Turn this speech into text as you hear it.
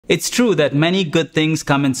It's true that many good things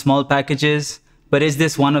come in small packages, but is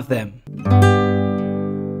this one of them?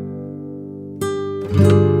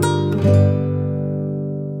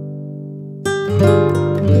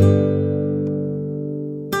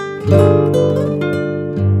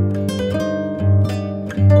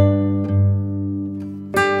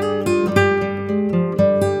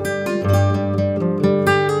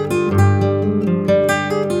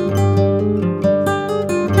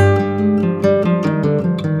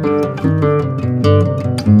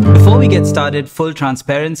 Before we get started, full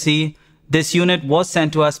transparency, this unit was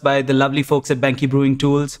sent to us by the lovely folks at Brewing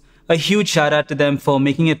Tools. A huge shout out to them for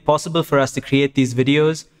making it possible for us to create these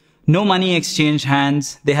videos. No money exchanged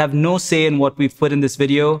hands, they have no say in what we've put in this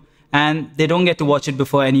video, and they don't get to watch it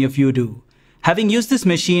before any of you do. Having used this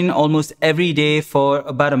machine almost every day for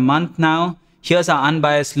about a month now, here's our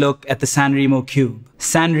unbiased look at the Sanremo Cube.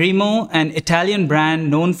 Sanremo, an Italian brand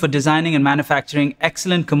known for designing and manufacturing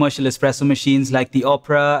excellent commercial espresso machines like the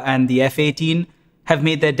Opera and the F18, have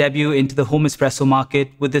made their debut into the home espresso market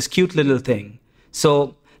with this cute little thing.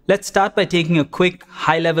 So let's start by taking a quick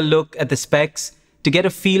high-level look at the specs to get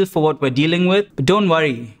a feel for what we're dealing with. But don't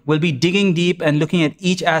worry, we'll be digging deep and looking at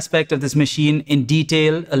each aspect of this machine in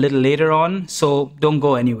detail a little later on, so don't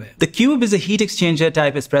go anywhere. The Cube is a heat exchanger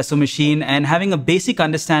type espresso machine, and having a basic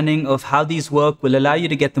understanding of how these work will allow you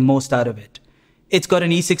to get the most out of it. It's got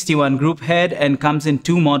an E61 group head and comes in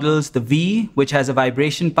two models, the V, which has a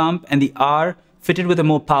vibration pump, and the R, fitted with a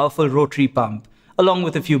more powerful rotary pump, along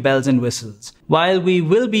with a few bells and whistles. While we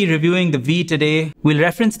will be reviewing the V today, we'll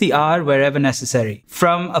reference the R wherever necessary.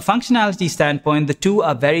 From a functionality standpoint, the two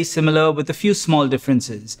are very similar with a few small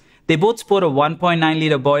differences. They both sport a 1.9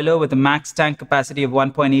 litre boiler with a max tank capacity of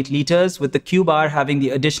 1.8 litres, with the Cube R having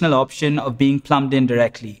the additional option of being plumbed in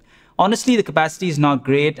directly. Honestly, the capacity is not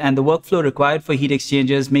great, and the workflow required for heat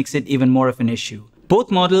exchangers makes it even more of an issue.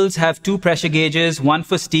 Both models have two pressure gauges, one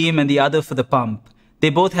for steam and the other for the pump. They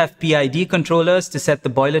both have PID controllers to set the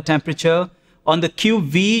boiler temperature. On the Cube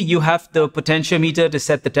V, you have the potentiometer to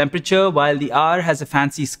set the temperature, while the R has a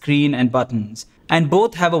fancy screen and buttons. And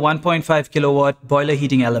both have a 1.5 kilowatt boiler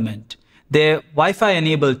heating element. They're Wi-Fi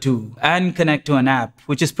enabled too, and connect to an app,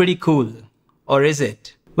 which is pretty cool. Or is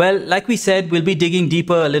it? Well, like we said, we'll be digging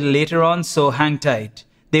deeper a little later on, so hang tight.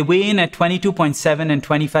 They weigh in at 22.7 and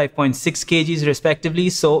 25.6 kgs respectively,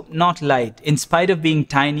 so not light, in spite of being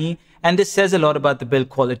tiny, and this says a lot about the build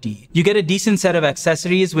quality. You get a decent set of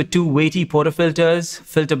accessories with two weighty portafilters,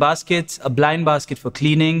 filter baskets, a blind basket for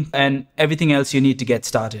cleaning, and everything else you need to get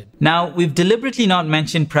started. Now, we've deliberately not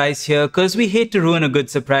mentioned price here because we hate to ruin a good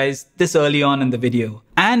surprise this early on in the video.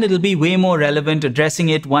 And it'll be way more relevant addressing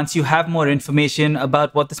it once you have more information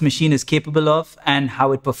about what this machine is capable of and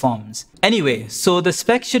how it performs. Anyway, so the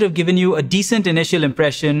specs should have given you a decent initial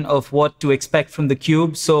impression of what to expect from the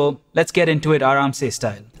Cube, so let's get into it ARAMSE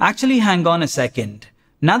style. Actually, hang on a second.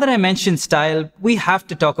 Now that I mentioned style, we have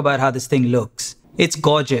to talk about how this thing looks. It's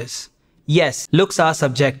gorgeous. Yes, looks are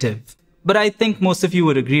subjective, but I think most of you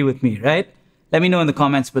would agree with me, right? Let me know in the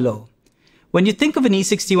comments below. When you think of an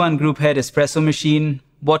E61 group head espresso machine,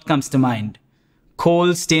 what comes to mind?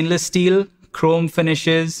 Cold stainless steel, chrome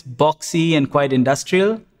finishes, boxy and quite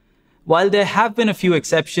industrial? While there have been a few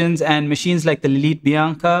exceptions and machines like the Lilith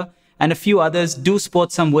Bianca and a few others do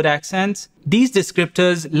sport some wood accents, these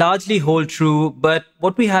descriptors largely hold true, but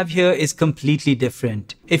what we have here is completely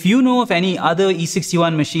different. If you know of any other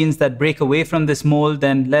E61 machines that break away from this mold,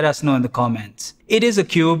 then let us know in the comments. It is a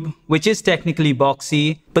Cube, which is technically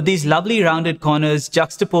boxy, but these lovely rounded corners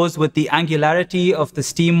juxtaposed with the angularity of the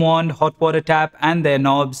steam wand, hot water tap and their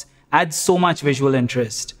knobs adds so much visual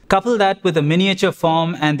interest. Couple that with a miniature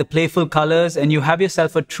form and the playful colors and you have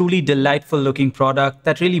yourself a truly delightful looking product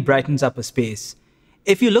that really brightens up a space.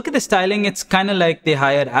 If you look at the styling, it's kinda like they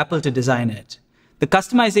hired Apple to design it. The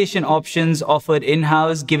customization options offered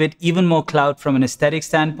in-house give it even more clout from an aesthetic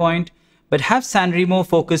standpoint, but have Sanremo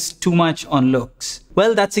focus too much on looks?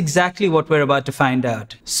 Well, that's exactly what we're about to find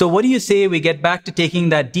out. So what do you say we get back to taking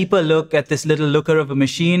that deeper look at this little looker of a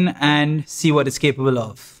machine and see what it's capable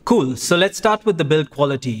of? Cool, so let's start with the build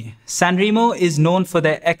quality. Sanremo is known for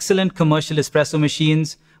their excellent commercial espresso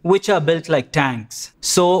machines, which are built like tanks.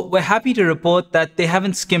 So we're happy to report that they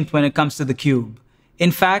haven't skimped when it comes to the Cube.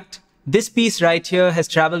 In fact, this piece right here has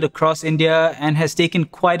traveled across India and has taken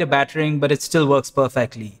quite a battering, but it still works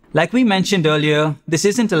perfectly. Like we mentioned earlier, this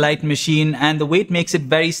isn't a light machine and the weight makes it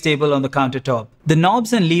very stable on the countertop. The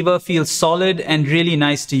knobs and lever feel solid and really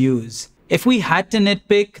nice to use. If we had to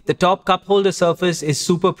nitpick, the top cup holder surface is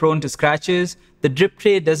super prone to scratches. The drip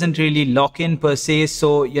tray doesn't really lock in per se,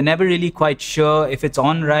 so you're never really quite sure if it's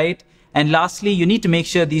on right. And lastly, you need to make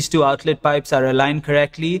sure these two outlet pipes are aligned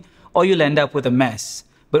correctly or you'll end up with a mess.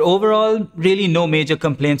 But overall, really no major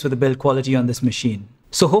complaints with the build quality on this machine.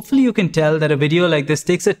 So hopefully you can tell that a video like this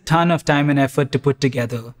takes a ton of time and effort to put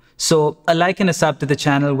together. So a like and a sub to the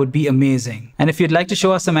channel would be amazing. And if you'd like to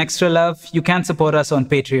show us some extra love, you can support us on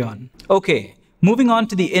Patreon. Okay, moving on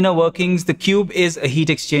to the inner workings, the Cube is a heat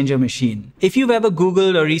exchanger machine. If you've ever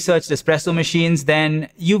Googled or researched espresso machines, then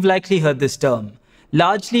you've likely heard this term.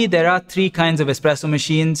 Largely, there are three kinds of espresso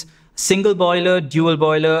machines: single boiler, dual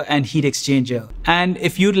boiler, and heat exchanger. And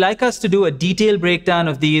if you'd like us to do a detailed breakdown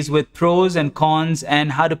of these with pros and cons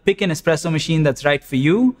and how to pick an espresso machine that's right for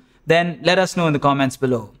you, then let us know in the comments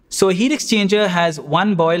below. So a heat exchanger has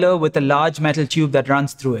one boiler with a large metal tube that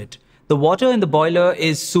runs through it. The water in the boiler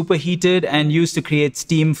is superheated and used to create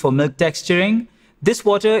steam for milk texturing. This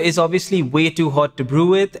water is obviously way too hot to brew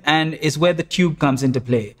with and is where the tube comes into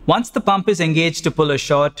play. Once the pump is engaged to pull a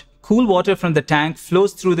shot, cool water from the tank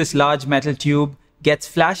flows through this large metal tube, gets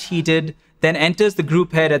flash heated, then enters the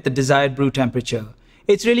group head at the desired brew temperature.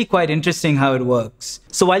 It's really quite interesting how it works.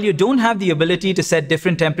 So while you don't have the ability to set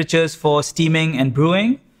different temperatures for steaming and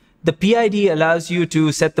brewing, the PID allows you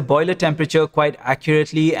to set the boiler temperature quite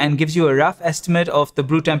accurately and gives you a rough estimate of the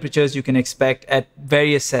brew temperatures you can expect at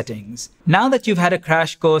various settings. Now that you've had a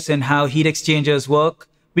crash course in how heat exchangers work,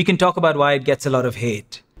 we can talk about why it gets a lot of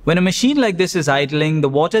hate. When a machine like this is idling, the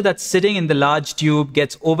water that's sitting in the large tube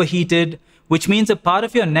gets overheated, which means a part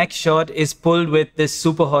of your next shot is pulled with this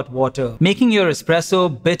super hot water, making your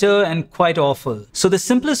espresso bitter and quite awful. So the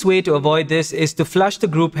simplest way to avoid this is to flush the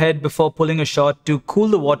group head before pulling a shot to cool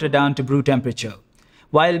the water down to brew temperature.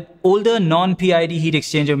 While older non-PID heat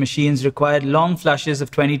exchanger machines required long flushes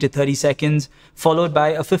of 20 to 30 seconds, followed by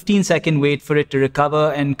a 15-second wait for it to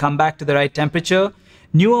recover and come back to the right temperature,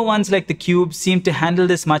 newer ones like the Cube seem to handle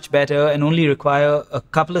this much better and only require a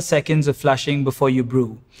couple of seconds of flushing before you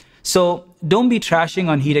brew. So don't be trashing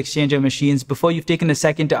on heat exchanger machines before you've taken a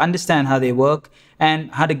second to understand how they work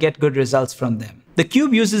and how to get good results from them. The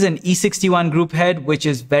Cube uses an E61 group head, which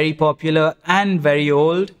is very popular and very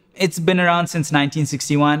old. It's been around since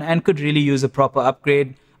 1961 and could really use a proper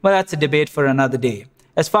upgrade, but that's a debate for another day.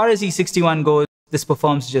 As far as E61 goes, this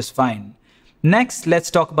performs just fine. Next,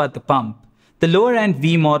 let's talk about the pump. The lower end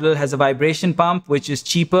V model has a vibration pump which is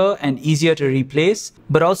cheaper and easier to replace,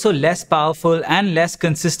 but also less powerful and less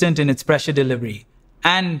consistent in its pressure delivery,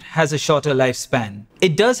 and has a shorter lifespan.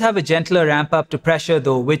 It does have a gentler ramp up to pressure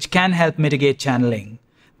though, which can help mitigate channeling.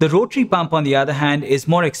 The rotary pump, on the other hand, is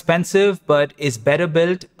more expensive but is better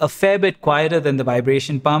built, a fair bit quieter than the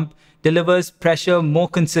vibration pump, delivers pressure more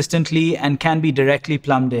consistently and can be directly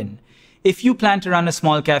plumbed in. If you plan to run a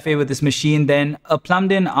small cafe with this machine, then a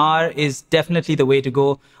plumbed-in R is definitely the way to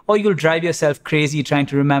go, or you'll drive yourself crazy trying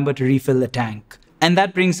to remember to refill the tank. And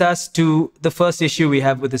that brings us to the first issue we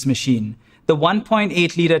have with this machine. The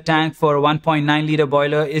 1.8 liter tank for a 1.9 liter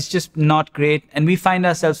boiler is just not great, and we find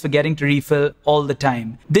ourselves forgetting to refill all the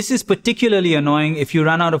time. This is particularly annoying if you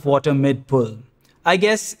run out of water mid-pull. I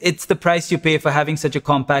guess it's the price you pay for having such a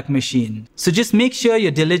compact machine. So just make sure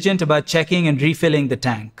you're diligent about checking and refilling the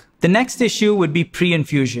tank. The next issue would be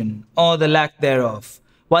pre-infusion, or the lack thereof.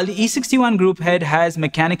 While the E61 group head has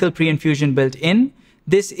mechanical pre-infusion built in,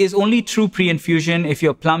 this is only true pre-infusion if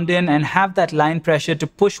you're plumbed in and have that line pressure to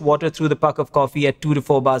push water through the puck of coffee at 2 to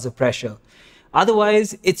 4 bars of pressure.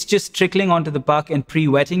 Otherwise, it's just trickling onto the puck and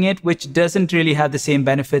pre-wetting it, which doesn't really have the same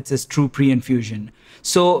benefits as true pre-infusion.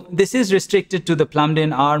 So this is restricted to the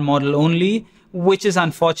plumbed-in R model only, which is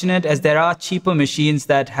unfortunate as there are cheaper machines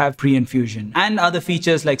that have pre-infusion and other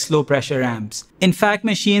features like slow pressure amps. In fact,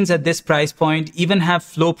 machines at this price point even have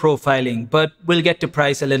flow profiling, but we'll get to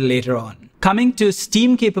price a little later on. Coming to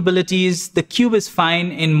steam capabilities, the Cube is fine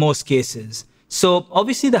in most cases. So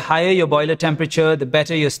obviously the higher your boiler temperature, the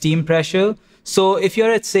better your steam pressure. So if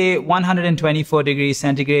you're at say 124 degrees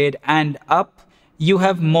centigrade and up, you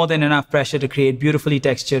have more than enough pressure to create beautifully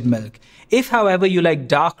textured milk. If, however, you like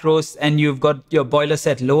dark roasts and you've got your boiler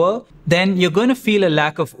set lower, then you're going to feel a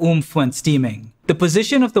lack of oomph when steaming. The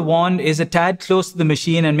position of the wand is a tad close to the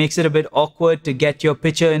machine and makes it a bit awkward to get your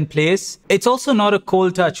pitcher in place. It's also not a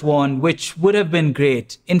cold touch wand, which would have been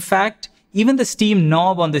great. In fact, even the steam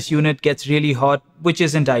knob on this unit gets really hot, which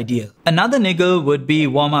isn't ideal. Another niggle would be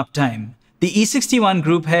warm-up time. The E61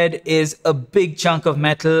 group head is a big chunk of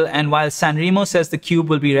metal, and while Sanremo says the Cube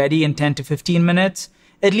will be ready in 10 to 15 minutes,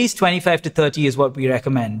 at least 25 to 30 is what we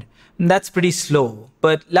recommend. That's pretty slow,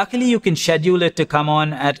 but luckily you can schedule it to come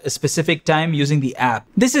on at a specific time using the app.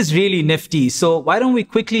 This is really nifty, so why don't we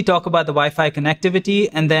quickly talk about the Wi-Fi connectivity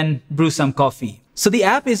and then brew some coffee. So the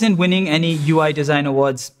app isn't winning any UI design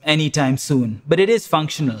awards anytime soon, but it is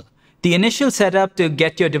functional. The initial setup to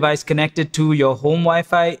get your device connected to your home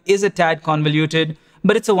Wi-Fi is a tad convoluted,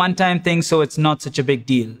 but it's a one-time thing, so it's not such a big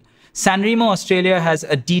deal. Sanremo Australia has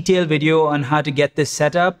a detailed video on how to get this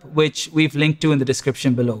set up, which we've linked to in the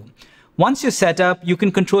description below. Once you're set up, you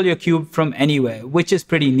can control your cube from anywhere, which is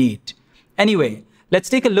pretty neat. Anyway, let's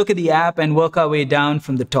take a look at the app and work our way down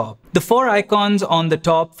from the top. The 4 icons on the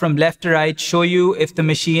top from left to right show you if the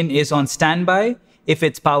machine is on standby, if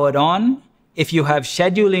it's powered on, if you have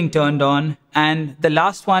scheduling turned on, and the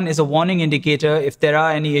last one is a warning indicator if there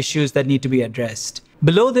are any issues that need to be addressed.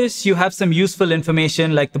 Below this, you have some useful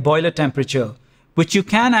information like the boiler temperature, which you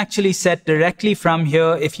can actually set directly from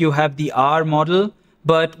here if you have the R model,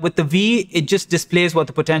 but with the V, it just displays what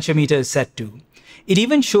the potentiometer is set to. It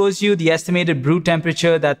even shows you the estimated brew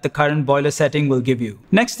temperature that the current boiler setting will give you.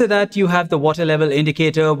 Next to that, you have the water level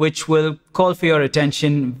indicator, which will call for your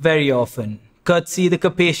attention very often, courtesy the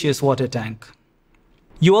capacious water tank.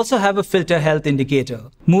 You also have a filter health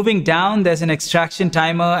indicator. Moving down, there's an extraction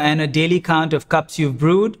timer and a daily count of cups you've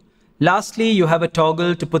brewed. Lastly, you have a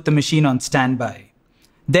toggle to put the machine on standby.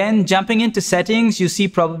 Then, jumping into settings, you see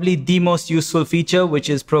probably the most useful feature, which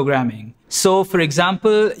is programming. So, for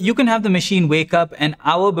example, you can have the machine wake up an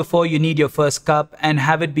hour before you need your first cup and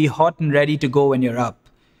have it be hot and ready to go when you're up.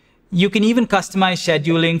 You can even customize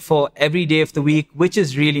scheduling for every day of the week, which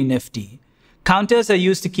is really nifty. Counters are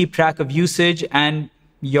used to keep track of usage and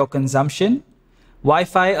your consumption.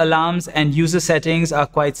 Wi-Fi alarms and user settings are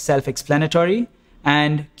quite self-explanatory,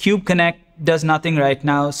 and Cube Connect does nothing right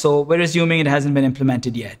now, so we're assuming it hasn't been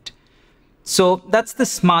implemented yet. So that's the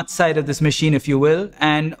smart side of this machine, if you will,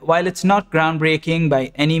 and while it's not groundbreaking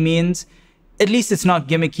by any means, at least it's not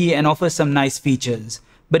gimmicky and offers some nice features.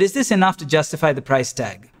 But is this enough to justify the price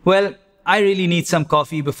tag? Well, I really need some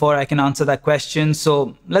coffee before I can answer that question,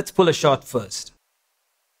 so let's pull a shot first.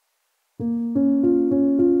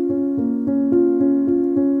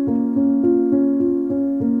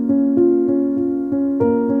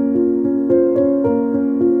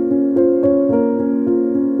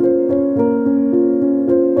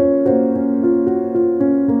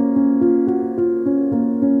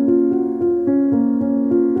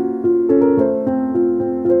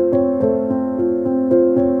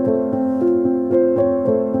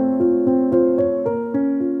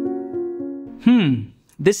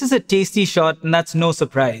 This is a tasty shot, and that's no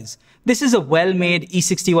surprise. This is a well-made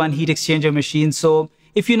E61 heat exchanger machine, so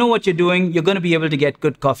if you know what you're doing, you're going to be able to get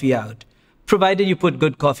good coffee out. Provided you put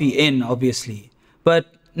good coffee in, obviously.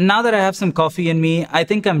 But now that I have some coffee in me, I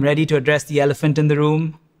think I'm ready to address the elephant in the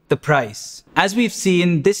room, the price. As we've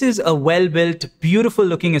seen, this is a well-built,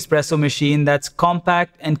 beautiful-looking espresso machine that's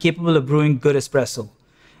compact and capable of brewing good espresso.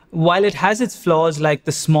 While it has its flaws like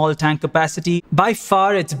the small tank capacity, by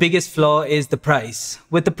far its biggest flaw is the price.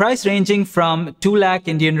 With the price ranging from 2 lakh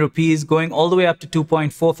Indian rupees going all the way up to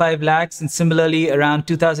 2.45 lakhs and similarly around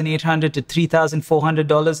 $2,800 to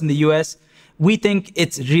 $3,400 in the US, we think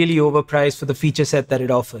it's really overpriced for the feature set that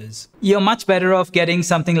it offers. You're much better off getting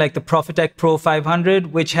something like the Profitec Pro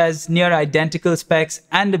 500, which has near identical specs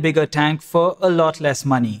and a bigger tank for a lot less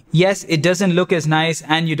money. Yes, it doesn't look as nice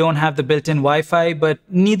and you don't have the built-in Wi-Fi, but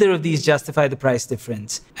neither of these justify the price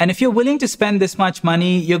difference. And if you're willing to spend this much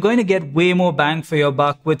money, you're going to get way more bang for your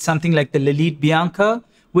buck with something like the Lilith Bianca,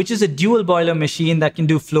 which is a dual boiler machine that can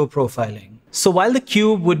do flow profiling. So while the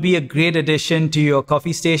Cube would be a great addition to your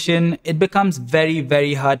coffee station, it becomes very,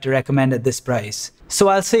 very hard to recommend at this price. So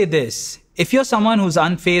I'll say this, if you're someone who's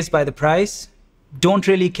unfazed by the price, don't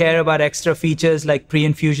really care about extra features like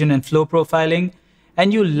pre-infusion and flow profiling,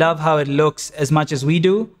 and you love how it looks as much as we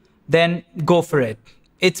do, then go for it.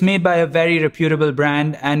 It's made by a very reputable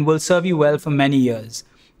brand and will serve you well for many years.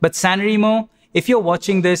 But Sanremo, if you're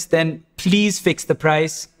watching this, then please fix the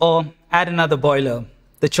price or add another boiler.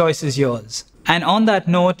 The choice is yours. And on that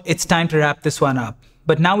note, it's time to wrap this one up.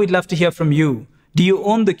 But now we'd love to hear from you. Do you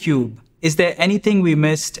own the Cube? Is there anything we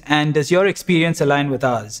missed? And does your experience align with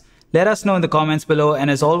ours? Let us know in the comments below.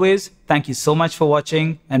 And as always, thank you so much for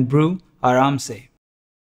watching, and brew ARAMSE.